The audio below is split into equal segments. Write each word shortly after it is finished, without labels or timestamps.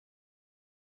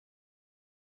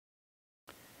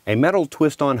A metal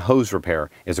twist-on hose repair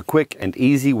is a quick and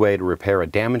easy way to repair a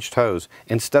damaged hose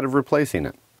instead of replacing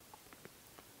it.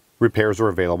 Repairs are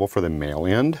available for the male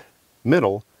end,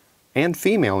 middle, and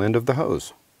female end of the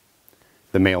hose.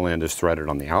 The male end is threaded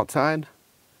on the outside.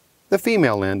 The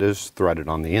female end is threaded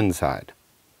on the inside.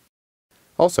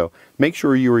 Also, make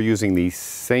sure you are using the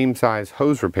same size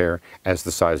hose repair as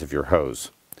the size of your hose.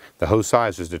 The hose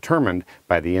size is determined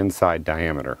by the inside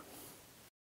diameter.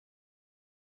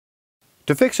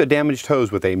 To fix a damaged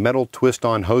hose with a metal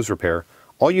twist-on hose repair,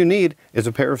 all you need is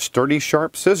a pair of sturdy,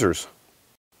 sharp scissors.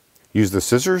 Use the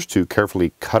scissors to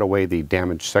carefully cut away the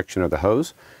damaged section of the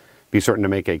hose. Be certain to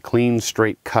make a clean,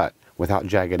 straight cut without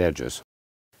jagged edges.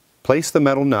 Place the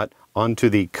metal nut onto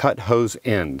the cut hose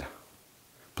end.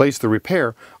 Place the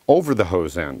repair over the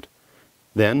hose end.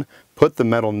 Then put the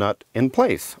metal nut in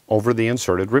place over the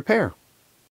inserted repair.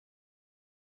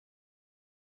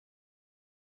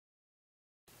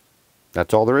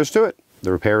 That's all there is to it.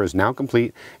 The repair is now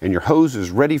complete and your hose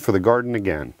is ready for the garden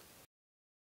again.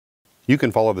 You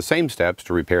can follow the same steps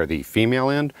to repair the female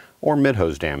end or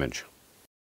mid-hose damage.